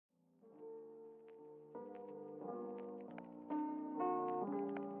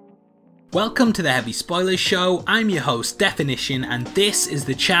Welcome to the Heavy Spoilers Show. I'm your host Deffinition, and this is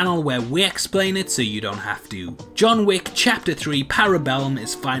the channel where we explain it so you don't have to. John Wick Chapter 3 Parabellum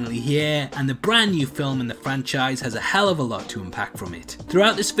is finally here, and the brand new film in the franchise has a hell of a lot to unpack from it.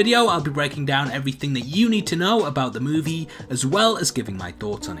 Throughout this video I'll be breaking down everything that you need to know about the movie, as well as giving my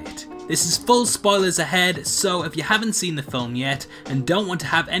thoughts on it. This is full spoilers ahead, so if you haven't seen the film yet and don't want to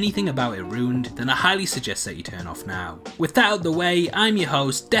have anything about it ruined, then I highly suggest that you turn off now. With that out of the way, I'm your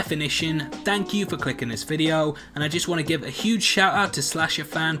host Deffinition. Thank you for clicking this video, and I just want to give a huge shout out to Slasher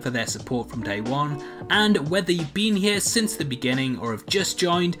Fan for their support from day one, and whether you've been here since the beginning or have just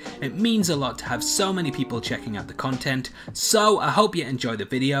joined, it means a lot to have so many people checking out the content, so I hope you enjoy the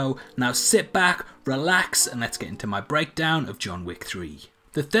video. Now sit back, relax, and let's get into my breakdown of John Wick 3.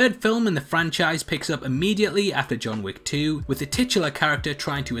 The third film in the franchise picks up immediately after John Wick 2, with the titular character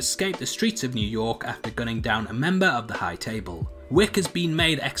trying to escape the streets of New York after gunning down a member of the High Table. Wick has been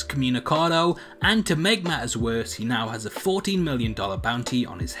made Ex-communicado, and to make matters worse, he now has a $14 million bounty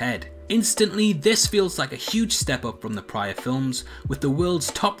on his head. Instantly, this feels like a huge step up from the prior films, with the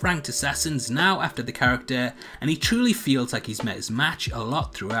world's top ranked assassins now after the character, and he truly feels like he's met his match a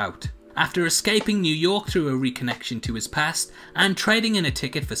lot throughout. After escaping New York through a reconnection to his past and trading in a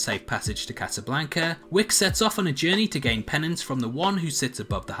ticket for safe passage to Casablanca, Wick sets off on a journey to gain penance from the one who sits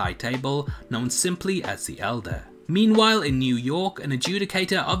above the High Table, known simply as the Elder. Meanwhile, in New York, an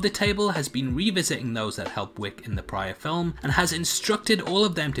adjudicator of the table has been revisiting those that helped Wick in the prior film and has instructed all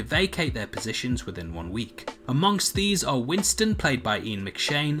of them to vacate their positions within 1 week. Amongst these are Winston, played by Ian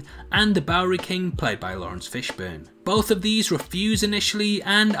McShane, and the Bowery King, played by Lawrence Fishburne. Both of these refuse initially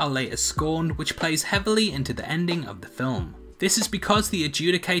and are later scorned, which plays heavily into the ending of the film. This is because the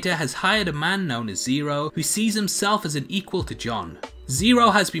adjudicator has hired a man known as Zero, who sees himself as an equal to John. Zero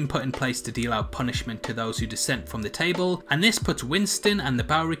has been put in place to deal out punishment to those who dissent from the table, and this puts Winston and the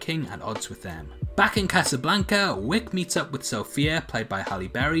Bowery King at odds with them. Back in Casablanca, Wick meets up with Sophia, played by Halle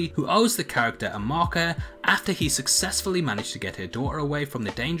Berry, who owes the character a marker after he successfully managed to get her daughter away from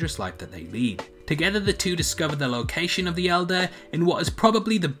the dangerous life that they lead. Together the two discover the location of the Elder in what is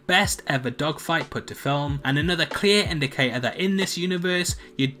probably the best ever dogfight put to film, and another clear indicator that in this universe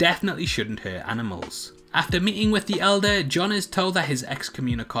you definitely shouldn't hurt animals. After meeting with the Elder, John is told that his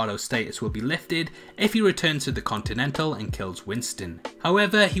excommunicado status will be lifted if he returns to the Continental and kills Winston.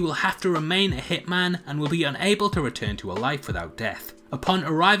 However, he will have to remain a hitman and will be unable to return to a life without death. Upon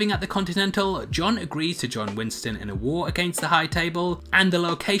arriving at the Continental, John agrees to join Winston in a war against the High Table, and the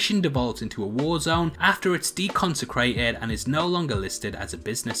location devolves into a war zone after it's deconsecrated and is no longer listed as a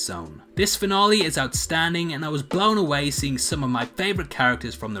business zone. This finale is outstanding, and I was blown away seeing some of my favourite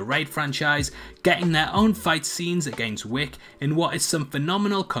characters from the Raid franchise getting their own fight scenes against Wick in what is some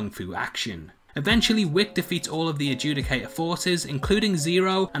phenomenal kung fu action. Eventually, Wick defeats all of the adjudicator forces, including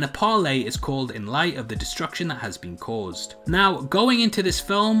Zero, and a parlay is called in light of the destruction that has been caused. Now, going into this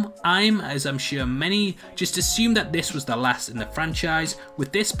film, as I'm sure many, just assumed that this was the last in the franchise,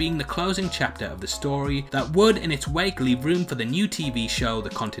 with this being the closing chapter of the story that would in its wake leave room for the new TV show The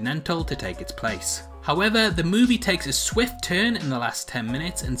Continental to take its place. However, the movie takes a swift turn in the last 10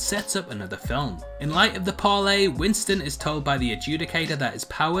 minutes and sets up another film. In light of the parlay, Winston is told by the adjudicator that his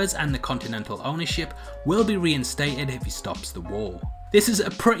powers and the Continental ownership will be reinstated if he stops the war. This is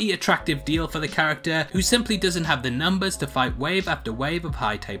a pretty attractive deal for the character, who simply doesn't have the numbers to fight wave after wave of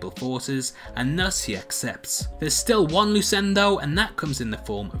High Table forces, and thus he accepts. There's still one loose end though, and that comes in the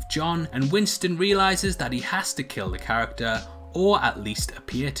form of John, and Winston realises that he has to kill the character, or at least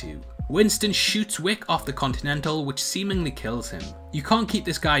appear to. Winston shoots Wick off the Continental, which seemingly kills him. You can't keep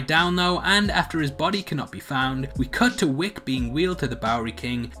this guy down though, and after his body cannot be found, we cut to Wick being wheeled to the Bowery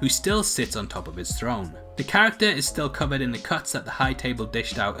King, who still sits on top of his throne. The character is still covered in the cuts that the High Table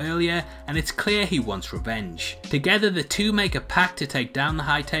dished out earlier, and it's clear he wants revenge. Together the two make a pact to take down the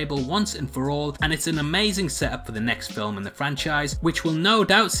High Table once and for all, and it's an amazing setup for the next film in the franchise, which will no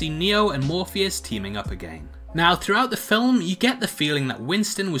doubt see Neo and Morpheus teaming up again. Now, throughout the film, you get the feeling that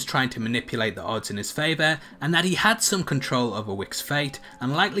Winston was trying to manipulate the odds in his favour, and that he had some control over Wick's fate,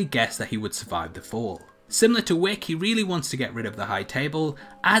 and likely guessed that he would survive the fall. Similar to Wick, he really wants to get rid of the High Table,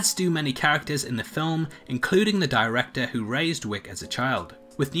 as do many characters in the film, including the director who raised Wick as a child.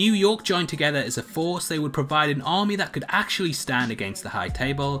 With New York joined together as a force, they would provide an army that could actually stand against the High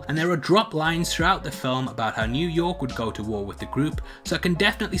Table, and there are drop lines throughout the film about how New York would go to war with the group, so I can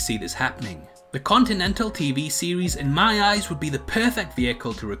definitely see this happening. The Continental TV series in my eyes would be the perfect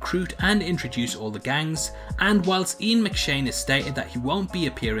vehicle to recruit and introduce all the gangs, and whilst Ian McShane has stated that he won't be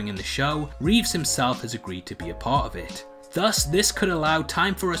appearing in the show, Reeves himself has agreed to be a part of it. Thus, this could allow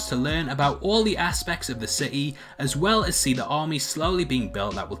time for us to learn about all the aspects of the city, as well as see the army slowly being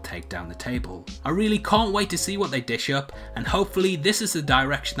built that will take down the table. I really can't wait to see what they dish up, and hopefully this is the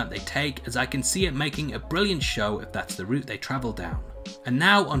direction that they take, as I can see it making a brilliant show if that's the route they travel down. And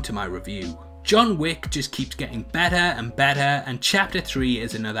now onto my review. John Wick just keeps getting better and better, and Chapter 3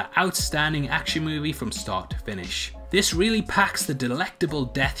 is another outstanding action movie from start to finish. This really packs the delectable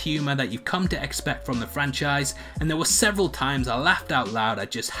death humour that you've come to expect from the franchise, and there were several times I laughed out loud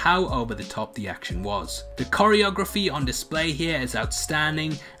at just how over the top the action was. The choreography on display here is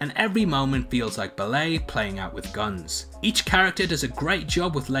outstanding, and every moment feels like ballet playing out with guns. Each character does a great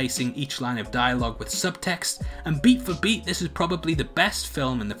job with lacing each line of dialogue with subtext, and beat for beat this is probably the best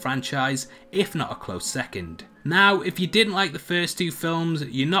film in the franchise, if not a close second. Now, if you didn't like the first two films,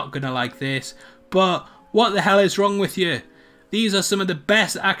 you're not gonna like this, but what the hell is wrong with you? These are some of the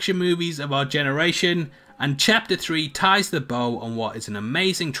best action movies of our generation, and Chapter 3 ties the bow on what is an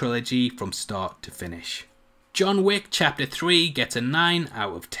amazing trilogy from start to finish. John Wick Chapter 3 gets a 9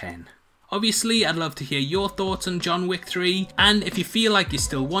 out of 10. Obviously, I'd love to hear your thoughts on John Wick 3, and if you feel like you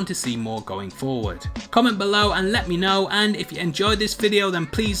still want to see more going forward. Comment below and let me know, and if you enjoyed this video then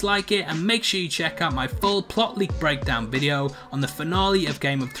please like it, and make sure you check out my full plot leak breakdown video on the finale of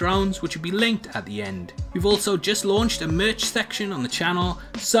Game of Thrones, which will be linked at the end. We've also just launched a merch section on the channel,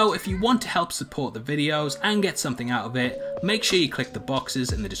 so if you want to help support the videos and get something out of it, make sure you click the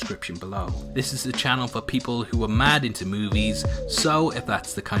boxes in the description below. This is the channel for people who are mad into movies, so if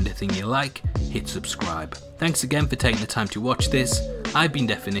that's the kind of thing you like, hit subscribe. Thanks again for taking the time to watch this. I've been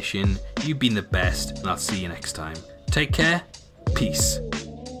Deffinition, you've been the best, and I'll see you next time. Take care, peace.